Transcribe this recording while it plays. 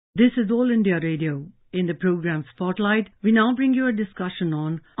This is All India Radio. In the program Spotlight, we now bring you a discussion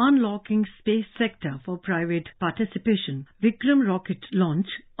on unlocking space sector for private participation. Vikram rocket launch,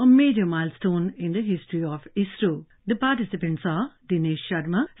 a major milestone in the history of ISRO. The participants are Dinesh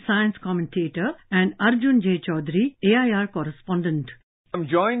Sharma, science commentator, and Arjun J. Chaudhary, AIR correspondent. I'm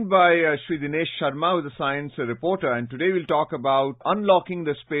joined by Shri Dinesh Sharma, who is a science reporter, and today we'll talk about unlocking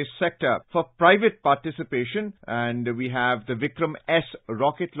the space sector for private participation. And we have the Vikram S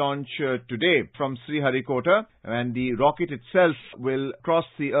rocket launch today from Sriharikota, and the rocket itself will cross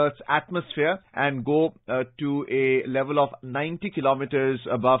the Earth's atmosphere and go to a level of 90 kilometers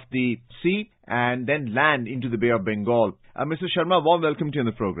above the sea and then land into the Bay of Bengal. Mr. Sharma, warm welcome to you on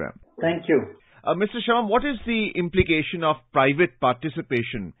the program. Thank you. Mr. Sharma, what is the implication of private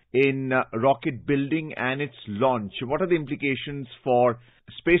participation in rocket building and its launch? What are the implications for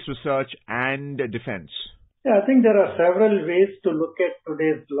space research and defense? I think there are several ways to look at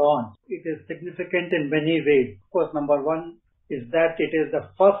today's launch. It is significant in many ways. Of course, number one is that it is the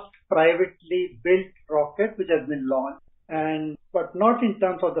first privately built rocket which has been launched. But not in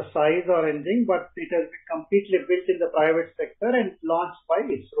terms of the size or anything, but it has been completely built in the private sector and launched by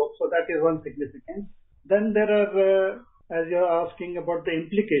ISRO. So that is one significance. Then there are, as you're asking about the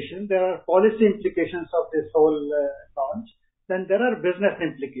implications, there are policy implications of this whole launch. Then there are business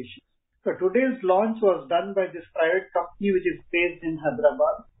implications. So today's launch was done by this private company which is based in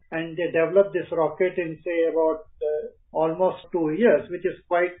Hyderabad, and they developed this rocket in, say, about almost 2 years, which is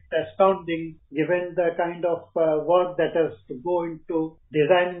quite astounding given the kind of work that has to go into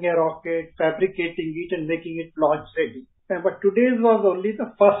designing a rocket, fabricating it and making it launch ready. But today's was only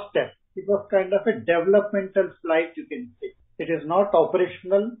the first step. It was kind of a developmental flight, you can say. It is not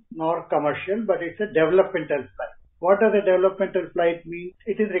operational nor commercial, but it's a developmental flight. What does a developmental flight mean?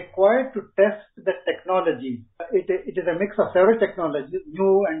 It is required to test the technology. It is a mix of several technologies,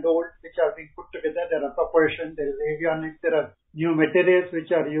 new and old, which are being put together. There are propulsion, there is avionics, there are new materials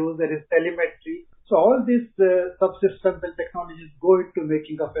which are used, there is telemetry. So all these subsystems and technologies go into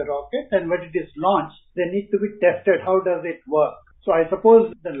making of a rocket, and when it is launched, they need to be tested. How does it work? So I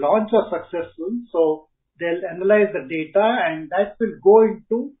suppose the launch was successful, so they'll analyze the data, and that will go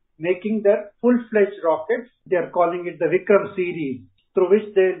into making their full-fledged rockets. They are calling it the Vikram series, through which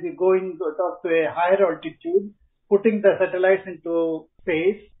they will be going up to a higher altitude, putting the satellites into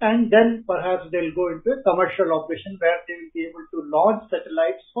space, and then perhaps they'll go into a commercial operation where they will be able to launch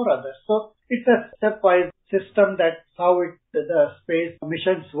satellites for others. So it's a stepwise system. That's how the space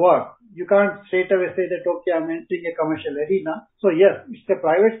missions work. You can't straight away say that, okay, I'm entering a commercial arena. So yes, it's the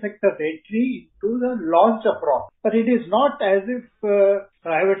private sector's entry into the launch of rockets. But it is not as if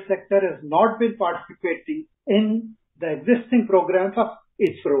private sector has not been participating in the existing programs of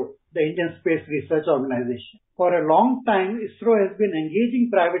ISRO, the Indian Space Research Organization. For a long time, ISRO has been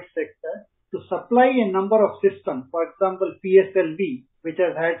engaging private sector to supply a number of systems. For example, PSLV, which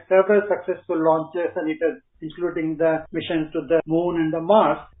has had several successful launches, and it has, including the missions to the moon and the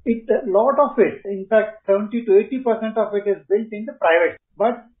Mars. A lot of it, in fact, 70 to 80% of it is built in the private.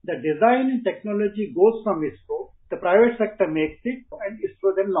 But the design and technology goes from ISRO. The private sector makes it, and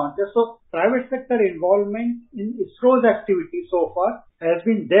ISRO then launches. So private sector involvement in ISRO's activity so far has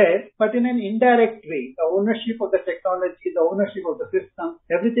been there, but in an indirect way. The ownership of the technology, the ownership of the system,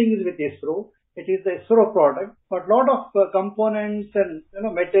 everything is with ISRO. It is the ISRO product, but a lot of components and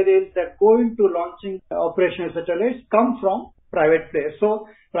materials that go into launching operational satellites come from private players. So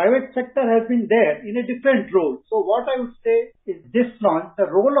private sector has been there in a different role. So what I would say is this launch,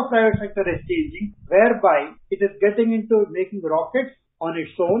 the role of private sector is changing, whereby it is getting into making rockets on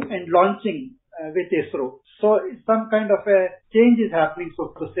its own and launching with ISRO. So some kind of a change is happening,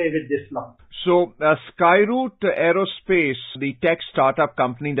 so to say, with this launch. So Skyroot Aerospace, the tech startup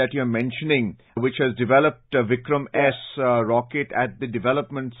company that you're mentioning, which has developed Vikram S rocket at the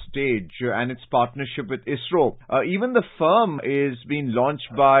development stage and its partnership with ISRO, even the firm is being launched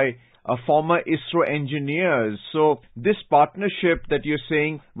by former ISRO engineers. So this partnership that you're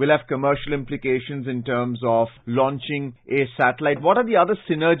saying will have commercial implications in terms of launching a satellite. What are the other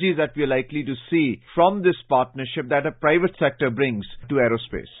synergies that we're likely to see from this partnership that a private sector brings to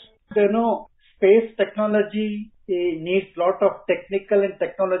aerospace? Space technology needs a lot of technical and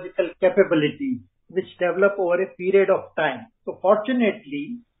technological capabilities which develop over a period of time. So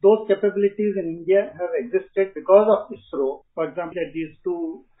fortunately, those capabilities in India have existed because of ISRO. For example, these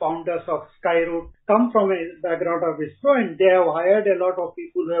two founders of Skyroot come from a background of ISRO, and they have hired a lot of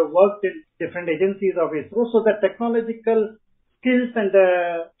people who have worked in different agencies of ISRO. So the technological skills and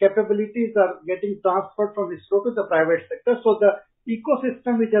the capabilities are getting transferred from ISRO to the private sector. So the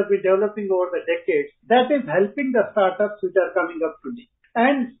ecosystem which has been developing over the decades, that is helping the startups which are coming up today.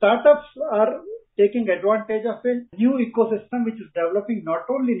 And startups are taking advantage of a new ecosystem which is developing not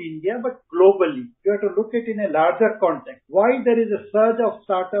only in India but globally. You have to look at it in a larger context. Why there is a surge of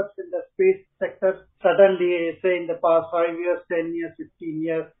startups in the space sector suddenly, say in the past 5 years, 10 years, 15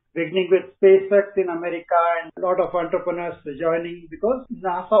 years, beginning with SpaceX in America and a lot of entrepreneurs joining because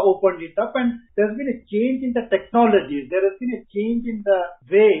NASA opened it up and there's been a change in the technologies. There has been a change in the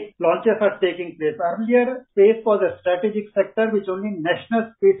way launches are taking place. Earlier, space was a strategic sector which only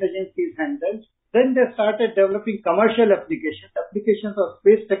national space agencies handled. Then they started developing commercial applications. Applications of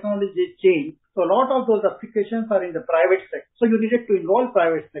space technology changed. So a lot of those applications are in the private sector. So you needed to involve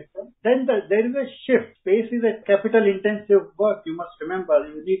private sector. Then there is a shift. Space is a capital intensive work. You must remember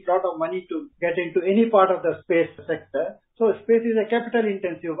you need a lot of money to get into any part of the space sector. So space is a capital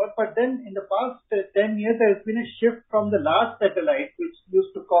intensive work. But then in the past 10 years, there has been a shift from the large satellites which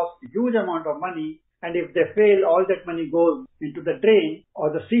used to cost a huge amount of money. And if they fail, all that money goes into the drain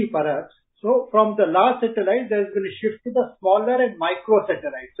or the sea perhaps. So from the large satellites, there has been a shift to the smaller and micro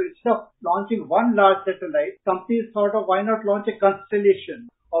satellites. So instead of launching one large satellite, companies thought of why not launch a constellation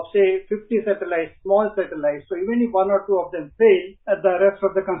of say 50 satellites, small satellites. So even if one or two of them fail, the rest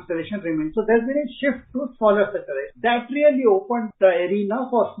of the constellation remains. So there's been a shift to smaller satellites. That really opened the arena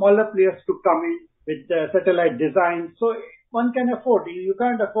for smaller players to come in with the satellite design. So one can afford. You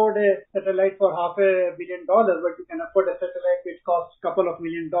can't afford a satellite for $500 million, but you can afford a satellite which costs a couple of $1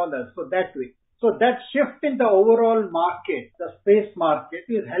 million. So that way. So that shift in the overall market, the space market,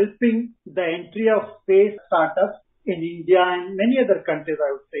 is helping the entry of space startups in India and many other countries,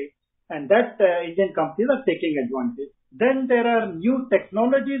 I would say. And that Indian companies are taking advantage. Then there are new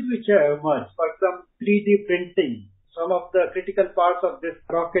technologies which have emerged. For example, 3D printing. Some of the critical parts of this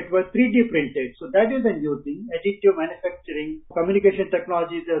rocket were 3D printed. So that is a new thing. Additive manufacturing, communication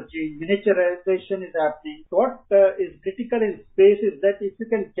technologies have changed, miniaturization is happening. What is critical in space is that if you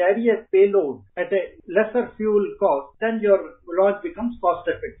can carry a payload at a lesser fuel cost, then your launch becomes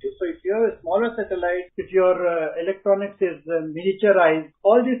cost effective. So if you have a smaller satellite, if your electronics is miniaturized,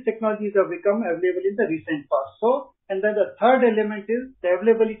 all these technologies have become available in the recent past. So and then the third element is the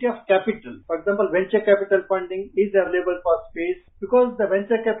availability of capital. For example, venture capital funding is available for space because the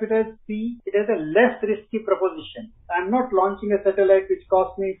venture capitalists see it as a less risky proposition. I'm not launching a satellite which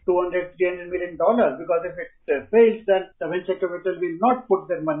costs me $200, $300 million because if it fails, then the venture capital will not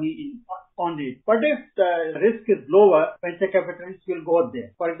put their money in on it. But if the risk is lower, venture capitalists will go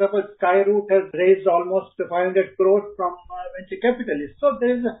there. For example, Skyroot has raised almost 500 crores from venture capitalists. So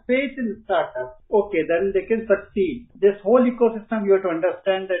there is a faith in startups. Okay, then they can succeed. This whole ecosystem, you have to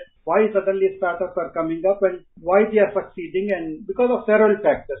understand that why suddenly startups are coming up and why they are succeeding, and because of several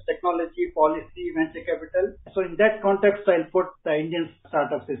factors, technology, policy, venture capital. So in that context, I'll put the Indian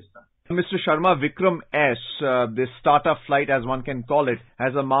startup system. Mr. Sharma, Vikram S, this startup flight as one can call it,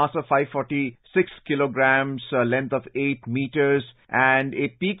 has a mass of 546 kilograms, length of 8 meters and a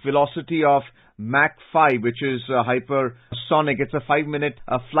peak velocity of Mach 5, which is hypersonic. It's a 5-minute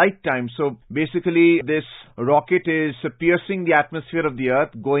flight time. So basically this rocket is piercing the atmosphere of the Earth,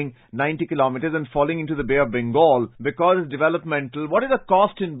 going 90 kilometers and falling into the Bay of Bengal because it's developmental. What is the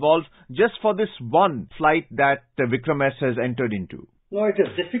cost involved just for this one flight that Vikram S has entered into? No, it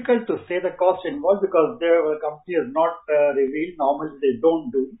is difficult to say the cost involved because their company is not revealed. Normally they don't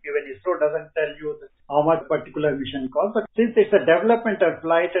do. Even ISRO doesn't tell you how much particular mission costs. But since it's a developmental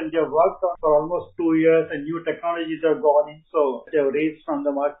flight and they've worked on for almost 2 years and new technologies have gone in, so they've raised from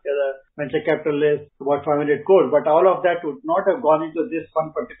the market, venture capitalists about 500 crores. But all of that would not have gone into this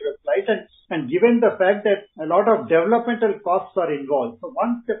one particular flight. And given the fact that a lot of developmental costs are involved, so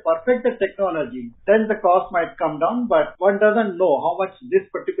once they perfect the technology, then the cost might come down, but one doesn't know how much this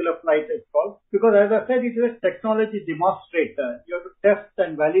particular flight is cost. Because as I said, it is a technology demonstrator. You have to test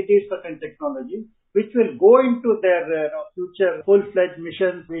and validate certain technologies, which will go into their future full-fledged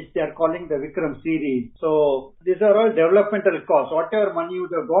missions, which they are calling the Vikram series. So these are all developmental costs. Whatever money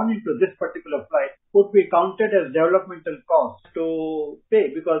would have gone into this particular flight could be counted as developmental costs to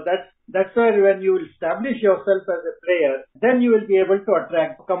pay, because that's where when you establish yourself as a player, then you will be able to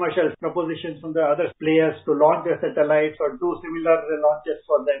attract commercial propositions from the other players to launch their satellites or do similar launches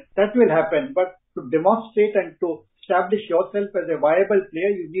for them. That will happen. But to demonstrate and to establish yourself as a viable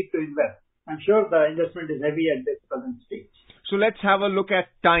player, you need to invest. I'm sure the investment is heavy at this present stage. So let's have a look at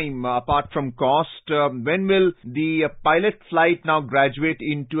time apart from cost. When will the pilot flight now graduate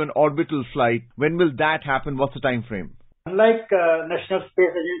into an orbital flight? When will that happen? What's the time frame? Unlike national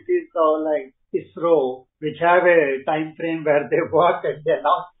space agencies or like ISRO, which have a time frame where they work and they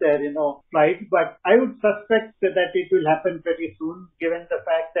announce their, flight. But I would suspect that it will happen pretty soon, given the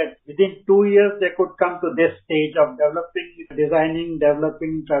fact that within 2 years they could come to this stage of designing,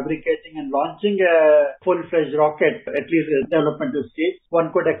 developing, fabricating and launching a full-fledged rocket, at least a developmental stage. One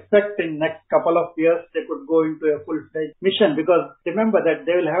could expect in next couple of years they could go into a full-fledged mission, because remember that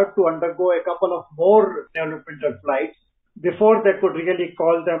they will have to undergo a couple of more developmental flights before they could really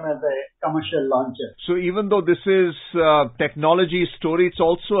call them as a commercial launcher. So even though this is a technology story, it's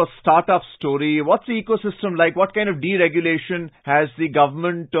also a startup story. What's the ecosystem like? What kind of deregulation has the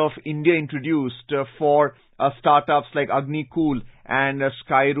government of India introduced for startups like Agnikul and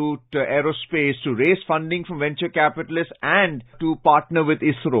Skyroot Aerospace to raise funding from venture capitalists and to partner with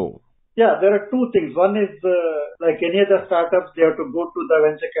ISRO? Yeah, there are two things. One is, like any other startups, they have to go to the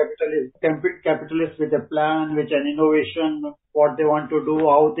venture capitalists with a plan, with an innovation, what they want to do,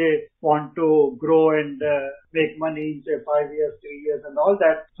 how they want to grow and make money in, say, 5 years, 3 years and all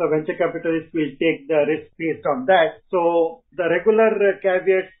that. So venture capitalists will take the risk based on that. So the regular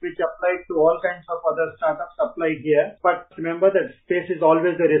caveats which apply to all kinds of other startups apply here. But remember that space is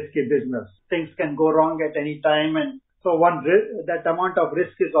always a risky business. Things can go wrong at any time, and so that amount of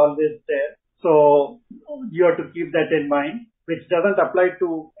risk is always there. So you have to keep that in mind, which doesn't apply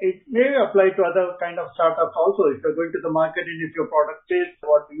to, it may apply to other kind of startups also. If you're going to the market and if your product fails,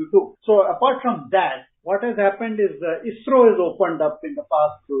 what do you do? So apart from that, what has happened is ISRO has opened up in the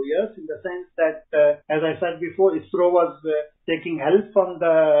past 2 years, in the sense that, as I said before, ISRO was taking help from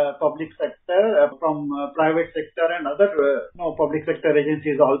the public sector, from private sector and other public sector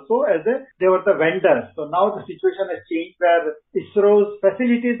agencies also, they were the vendors. So now the situation has changed where ISRO's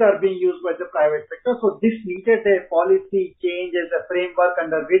facilities are being used by the private sector. So this needed a policy change as a framework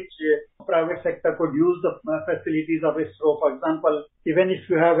under which private sector could use the facilities of ISRO. For example, even if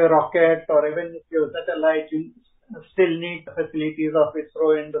you have a rocket or even if you have a satellite, you still need the facilities of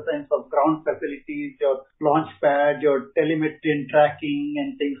ISRO in the sense of ground facilities, your launch pad, your telemetry and tracking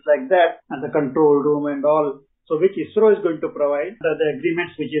and things like that, and the control room and all. So which ISRO is going to provide the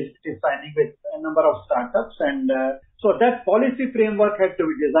agreements which it is signing with a number of startups. And so that policy framework had to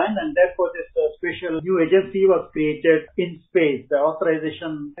be designed, and therefore this special new agency was created in space, the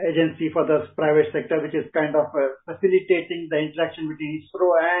authorization agency for the private sector, which is kind of facilitating the interaction between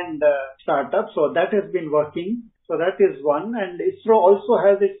ISRO and startups. So that has been working. So that is one. And ISRO also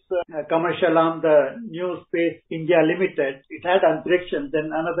has its commercial arm, the New Space India Limited. It had Antriksh,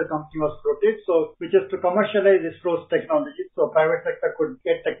 then another company was floated, so which is to commercialize ISRO's technology. So private sector could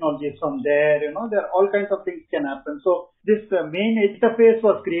get technologies from there. There are all kinds of things can happen. So this main interface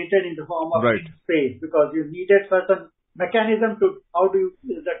was created in the form of space, because you needed certain mechanism to how do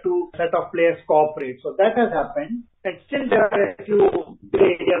the two set of players cooperate. So that has happened. And still there are a few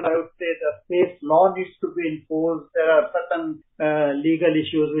areas, I would say the space law needs to be enforced. There are certain legal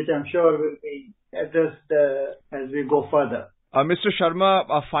issues which I'm sure will be addressed as we go further. Mr.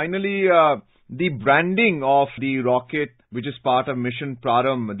 Sharma, finally, the branding of the rocket, which is part of Mission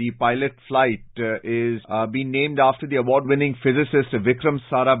Prarambh, the pilot flight, is being named after the award-winning physicist Vikram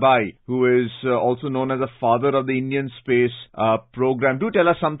Sarabhai, who is also known as the father of the Indian space program. Do tell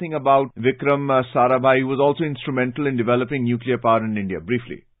us something about Vikram Sarabhai, who was also instrumental in developing nuclear power in India,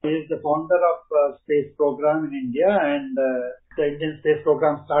 briefly. He is the founder of space program in India, and the Indian space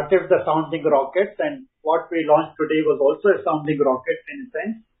program started the sounding rockets, and what we launched today was also a sounding rocket in a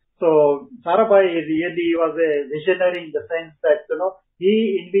sense. So Sarabhai really was a visionary in the sense that,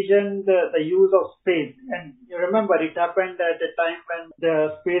 he envisioned the use of space. And you remember, it happened at a time when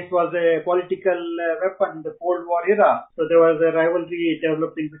the space was a political weapon in the Cold War era. So there was a rivalry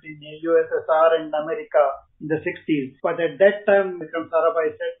developing between the USSR and America in the 60s. But at that time, Vikram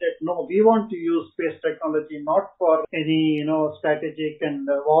Sarabhai said that, no, we want to use space technology not for any, strategic and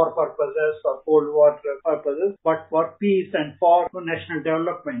war purposes or Cold War purposes, but for peace and for national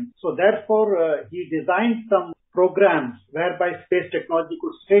development. So therefore, he designed some programs whereby space technology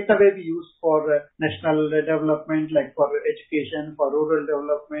could straight away be used for national development, like for education, for rural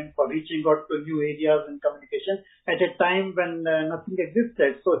development, for reaching out to new areas in communication at a time when nothing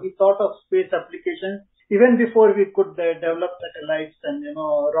existed. So he thought of space applications even before we could develop satellites and,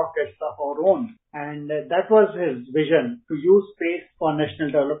 rockets of our own. And that was his vision, to use space for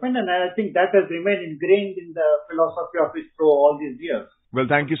national development. And I think that has remained ingrained in the philosophy of ISRO all these years. Well,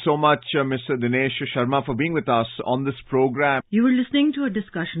 thank you so much, Mr. Dinesh Sharma, for being with us on this program. You were listening to a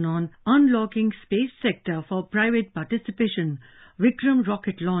discussion on unlocking space sector for private participation, Vikram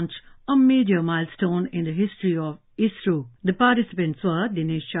rocket launch, a major milestone in the history of ISRO. The participants were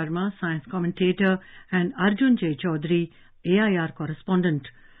Dinesh Sharma, science commentator, and Arjun J. Chaudhary, AIR correspondent.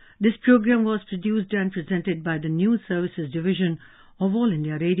 This program was produced and presented by the News Services Division of All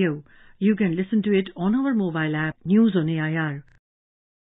India Radio. You can listen to it on our mobile app, News on AIR.